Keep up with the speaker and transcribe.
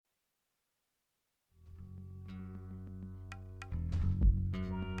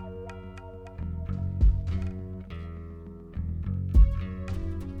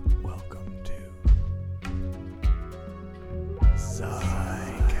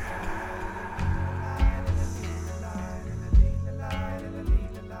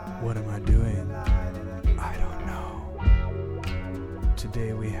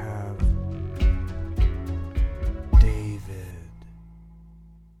today we have David.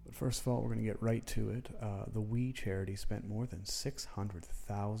 But first of all, we're going to get right to it. The We charity spent more than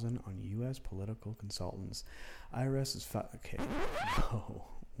 $600,000 on U.S. political consultants. IRS is okay. No,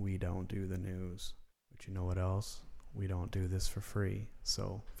 we don't do the news. But you know what else? We don't do this for free.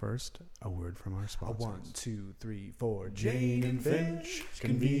 So first, a word from our sponsors. 1, 2, 3, 4. Jane and Finch,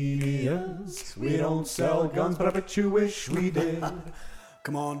 convenience. We don't sell guns, but I bet you wish we did.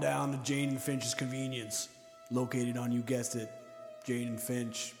 Come on down to Jane and Finch's Convenience. Located on, you guessed it, Jane and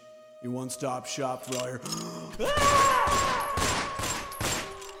Finch. Your one-stop shop for all your... $10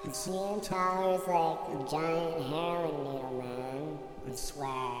 like a giant heroin needle, man. With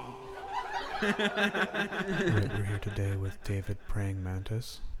swag. Right, we're here today with David Praying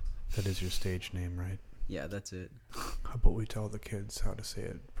Mantis. That is your stage name, right? Yeah, that's it. How about we tell the kids how to say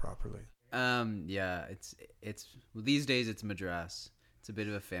it properly? Yeah, it's well, these days it's Madras. It's a bit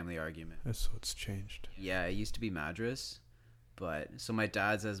of a family argument. So it's changed. Yeah, it used to be Madras, but so my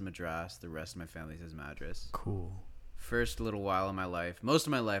dad says Madras, the rest of my family says Madras. Cool. First little while in my life, most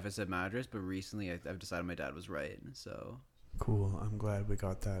of my life I said Madras, but recently I've decided my dad was right, so... Cool. I'm glad we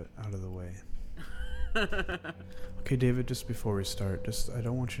got that out of the way. Okay, David, just before we start, I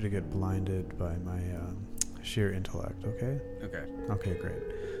don't want you to get blinded by my sheer intellect, okay? Okay. Okay, great.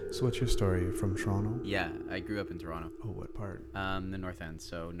 So what's your story? You're from Toronto? Yeah, I grew up in Toronto. Oh, what part? The North End,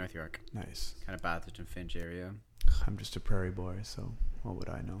 so North York. Nice. Kind of Bathurst and Finch area. I'm just a prairie boy, so what would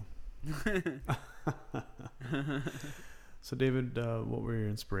I know? So, David, what were your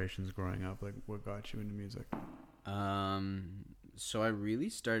inspirations growing up? Like, what got you into music? So I really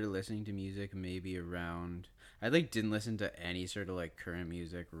started listening to music maybe around... I, didn't listen to any sort of, current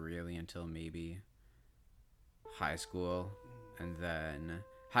music really until maybe high school. And then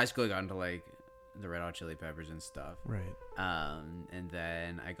high school I got into, the Red Hot Chili Peppers and stuff. Right. And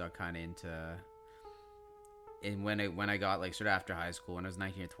then I got kind of into... And when I got, sort of after high school, when I was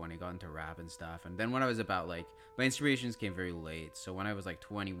 19 or 20, I got into rap and stuff. And then when I was about, my inspirations came very late. So when I was,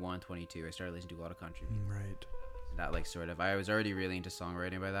 21, 22, I started listening to a lot of country music. Right. That, I was already really into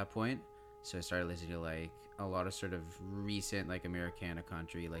songwriting by that point. So I started listening to, a lot of sort of recent, Americana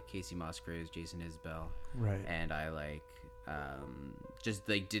country, Casey Musgraves, Jason Isbell. Right. And I, just,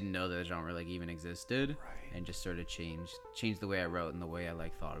 didn't know that the genre, even existed. Right. And just sort of changed the way I wrote and the way I,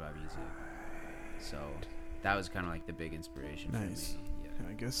 thought about music. Right. So... That was kind of the big inspiration nice. For me. Yeah.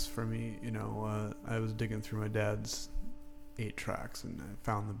 I guess for me, I was digging through my dad's 8 tracks and I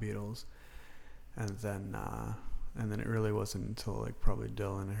found the Beatles, and then it really wasn't until probably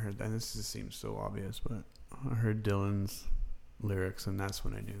Dylan I heard, and this just seems so obvious, but I heard Dylan's lyrics, and that's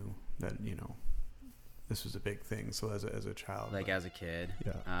when I knew that this was a big thing. So as a child, as a kid,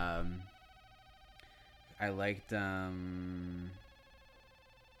 yeah, I liked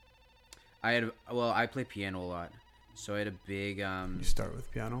I play piano a lot, so I had a big You start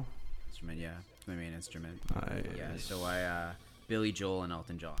with piano? Instrument, yeah, it's my main instrument. Nice. Yeah, so I Billy Joel and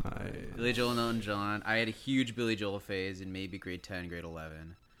Elton John. Nice. Billy Joel and Elton John. I had a huge Billy Joel phase in maybe grade 10, grade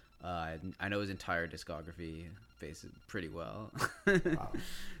 11. I know his entire discography pretty well. Wow.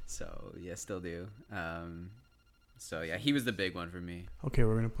 So yeah, still do. So yeah, he was the big one for me. Okay,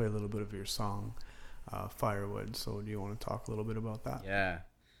 we're gonna play a little bit of your song, Firewood. So do you want to talk a little bit about that? Yeah.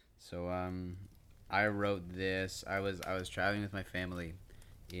 So I wrote this. I was traveling with my family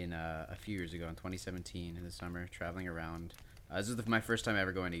in a few years ago in 2017 in the summer, traveling around. This was my first time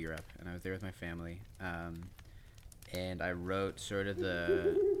ever going to Europe, and I was there with my family. And I wrote sort of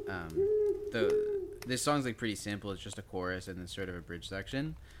this song's pretty simple. It's just a chorus and then sort of a bridge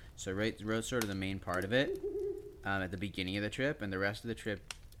section. So I wrote sort of the main part of it at the beginning of the trip, and the rest of the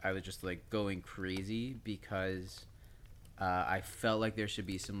trip I was just going crazy because I felt like there should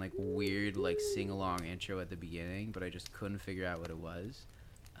be some weird sing-along intro at the beginning, but I just couldn't figure out what it was.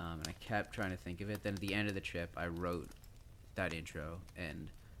 And I kept trying to think of it. Then at the end of the trip, I wrote that intro, and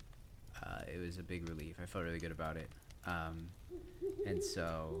it was a big relief. I felt really good about it. And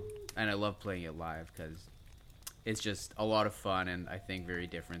I love playing it live because it's just a lot of fun and I think very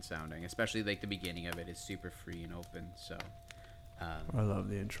different sounding, especially the beginning of it is super free and open. So I love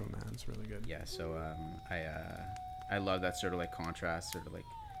the intro, man. It's really good. Yeah, so I love that sort of contrast, sort of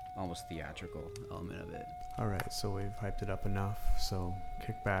almost theatrical element of it. All right, so we've hyped it up enough. So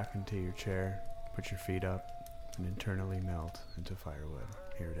kick back into your chair, put your feet up, and internally melt into firewood.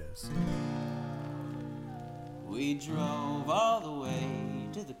 Here it is. We drove all the way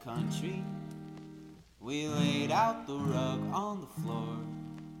to the country. We laid out the rug on the floor.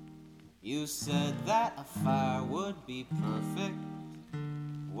 You said that a fire would be perfect.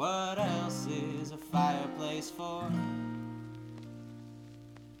 What else is a fireplace for?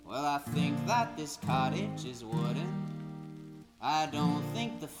 Well, I think that this cottage is wooden. I don't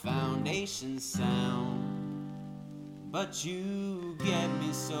think the foundation's sound. But you get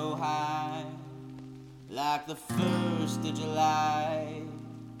me so high, like the 1st of July,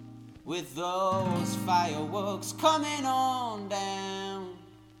 with those fireworks coming on down.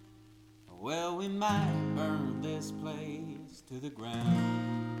 Well, we might burn this place to the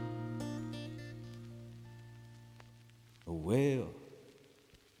ground. Well,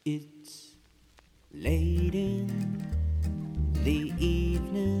 it's late in the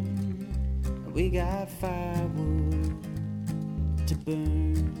evening. We got firewood to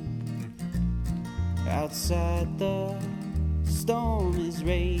burn. Outside the storm is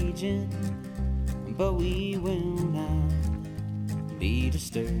raging, but we will not be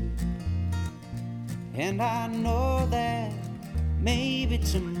disturbed. And I know that maybe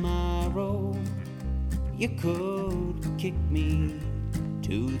tomorrow you could kick me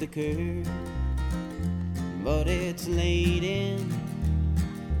to the curb, but it's late in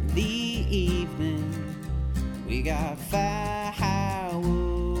the evening. We got firewood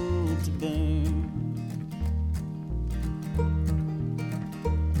to burn.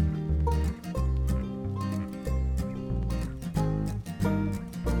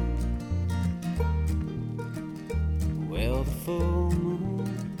 Well, the full moon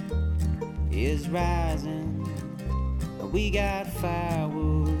is rising. We got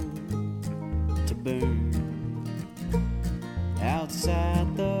firewood to burn.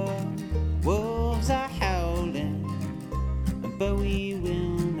 Outside the wolves are howling, but we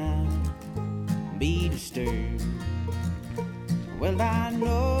will not be disturbed. Well, I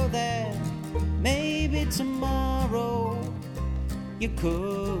know that maybe tomorrow you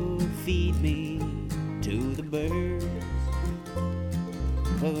could feed me to the birds,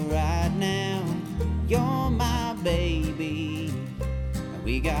 but right now you're my baby.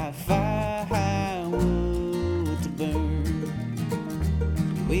 We got firewood to burn.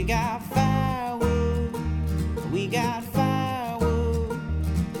 We got firewood, we got firewood,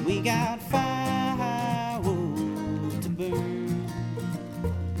 we got firewood to burn.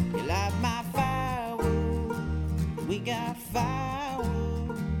 You like my firewood, we got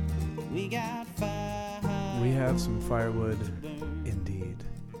firewood, we got firewood. We have some firewood indeed.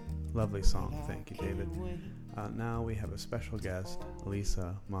 Lovely song, thank you, David. Now we have a special guest,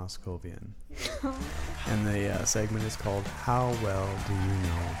 Lisa Moscovian. And the segment is called How Well Do You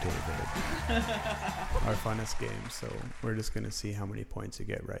Know David? Our funnest game, so we're just going to see how many points you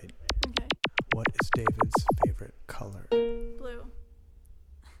get right. Okay. What is David's favorite color? Blue.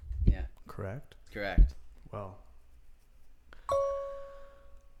 Yeah, Correct? correct. Well,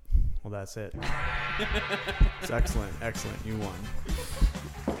 that's it. It's excellent, you won.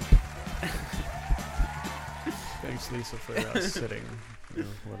 Thanks, Lisa, for sitting,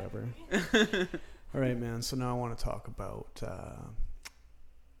 whatever. All right, man, so now I want to talk about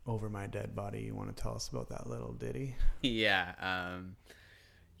Over My Dead Body. You want to tell us about that little ditty? Yeah,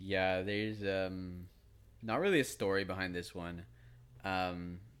 there's not really a story behind this one.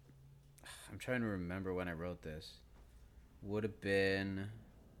 I'm trying to remember when I wrote this. Would have been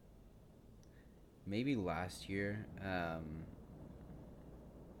maybe last year.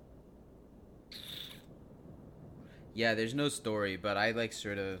 Yeah, there's no story, but I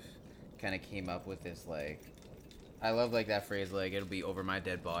sort of kind of came up with this I love that phrase it'll be over my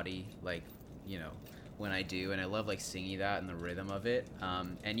dead body, when I do, and I love singing that and the rhythm of it.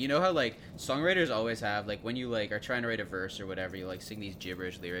 And you know how songwriters always have when you are trying to write a verse or whatever, you sing these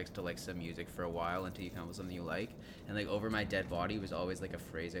gibberish lyrics to some music for a while until you come up with something you like. And over my dead body was always a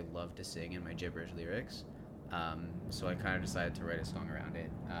phrase I loved to sing in my gibberish lyrics. So I kind of decided to write a song around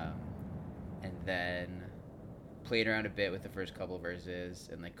it. And then played around a bit with the first couple verses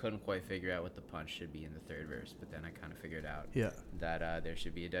and couldn't quite figure out what the punch should be in the third verse, but then I kind of figured out that there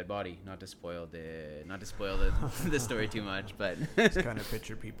should be a dead body. Not to spoil the the story too much, but just kind of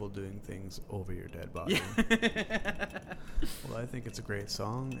picture people doing things over your dead body. Well, I think it's a great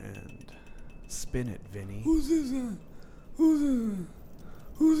song, and spin it, Vinny. Who's this?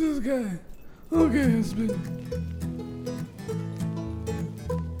 Who's this guy? Okay, spin.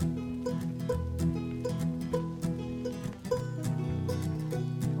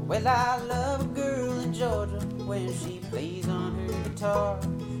 Well, I love a girl in Georgia when she plays on her guitar,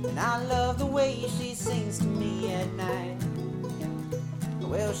 and I love the way she sings to me at night.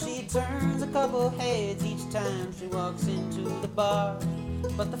 Well, she turns a couple heads each time she walks into the bar,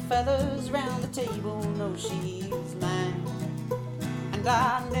 but the fellas round the table know she's mine. And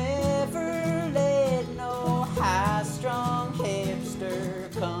I never let no high-strung hipster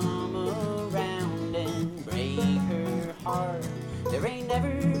come around and break her heart. There ain't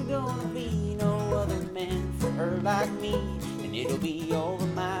never hurt like me, and it'll be over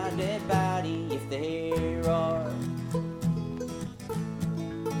my dead body if there are.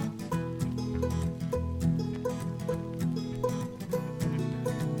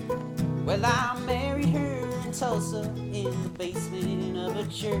 Well, I married her in Tulsa in the basement of a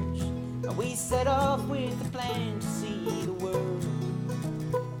church. We set off with a plan to see the world.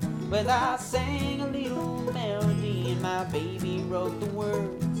 Well, I sang a little melody and my baby wrote the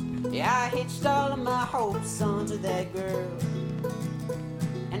words. Yeah, I hitched all of my hopes onto that girl.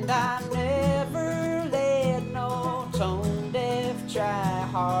 And I never let no tone deaf try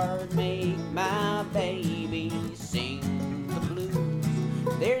hard make my baby sing the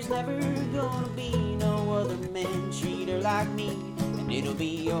blues. There's never gonna be no other man treat her like me, and it'll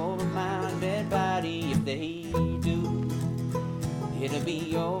be over my dead body if they do. It'll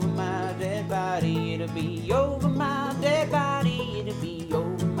be over my dead body, it'll be over my dead body, it'll be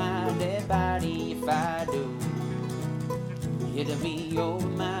over my dead body if I do. It'll be over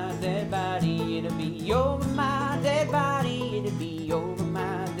my dead body, it'll be over my dead body, it'll be over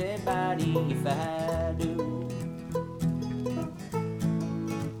my dead body if I do.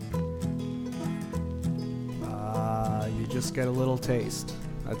 You just get a little taste.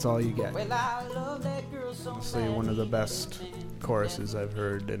 That's all you get. Well, I love that girl so Honestly, one of the best choruses I've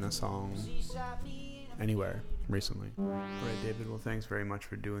heard in a song anywhere recently. Alright, David, well, thanks very much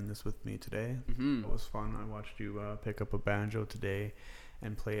for doing this with me today. It was fun. I watched you pick up a banjo today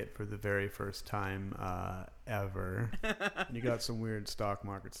and play it for the very first time ever. And you got some weird stock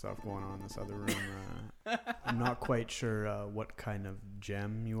market stuff going on in this other room. I'm not quite sure what kind of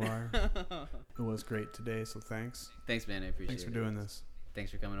gem you are. It was great today, so thanks. Thanks, man. I appreciate it. Thanks for doing this. Thanks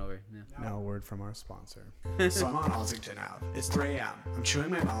for coming over. Yeah. Now a word from our sponsor. So I'm on Ossington Ave. It's 3 a.m. I'm chewing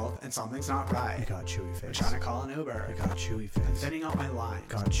my mouth and something's not right. You got chewy face. I'm trying to call an Uber. You got chewy face. I'm thinning out my line.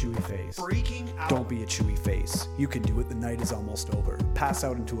 Got chewy face. Freaking out. Don't be a chewy face. You can do it. The night is almost over. Pass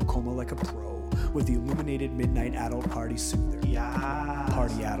out into a coma like a pro with the illuminated midnight adult party soother. Yeah.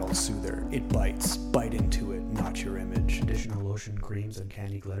 Party adult soother. It bites. Bite into it, not your image. Additional lotion, creams, and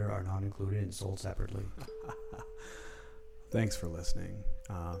candy glitter are not included and sold separately. Thanks for listening.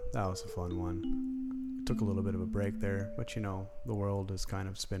 That was a fun one. Took a little bit of a break there, but you know, the world is kind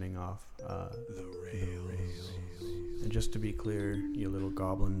of spinning off the rails. And just to be clear, you little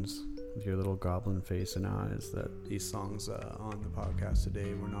goblins with your little goblin face and eyes, that these songs on the podcast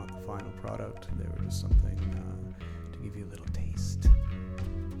today were not the final product. They were just something to give you a little taste.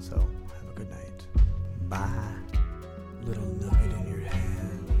 So, have a good night. Bye. Little nugget in your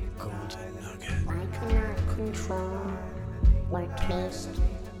hand, golden nugget. I cannot control or taste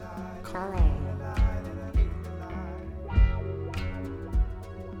color.